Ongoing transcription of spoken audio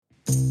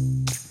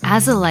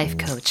As a life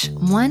coach,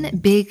 one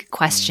big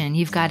question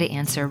you've got to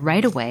answer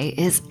right away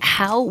is,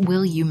 how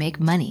will you make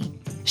money?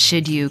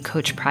 Should you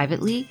coach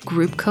privately,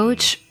 group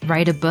coach,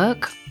 write a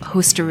book,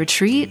 host a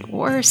retreat,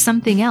 or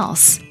something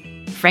else?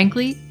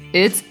 Frankly,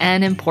 it's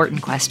an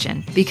important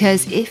question,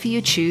 because if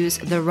you choose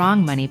the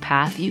wrong money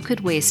path, you could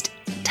waste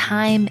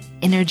time,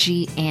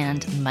 energy,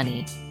 and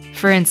money.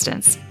 For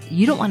instance,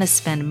 you don't want to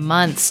spend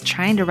months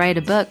trying to write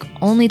a book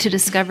only to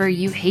discover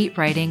you hate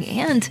writing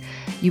and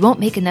you won't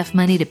make enough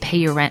money to pay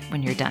your rent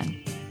when you're done.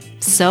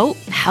 So,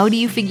 how do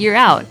you figure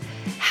out?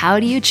 How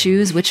do you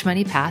choose which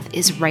money path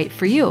is right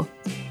for you?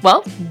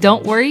 Well,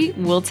 don't worry,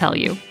 we'll tell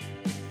you.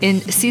 In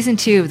Season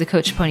 2 of the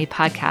Coach Pony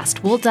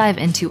podcast, we'll dive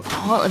into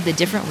all of the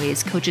different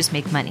ways coaches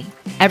make money,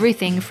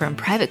 everything from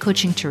private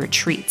coaching to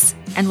retreats,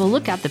 and we'll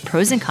look at the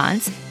pros and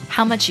cons,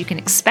 how much you can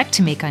expect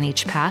to make on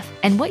each path,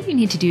 and what you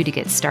need to do to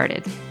get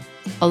started.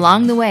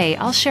 Along the way,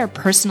 I'll share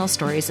personal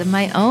stories of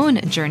my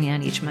own journey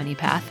on each money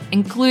path,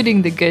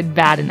 including the good,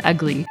 bad, and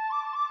ugly.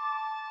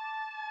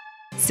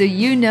 So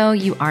you know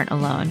you aren't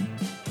alone.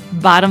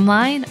 Bottom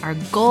line, our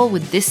goal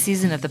with this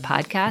season of the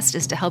podcast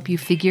is to help you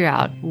figure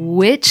out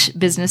which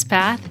business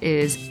path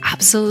is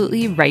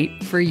absolutely right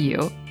for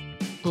you.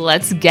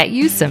 Let's get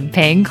you some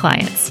paying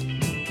clients.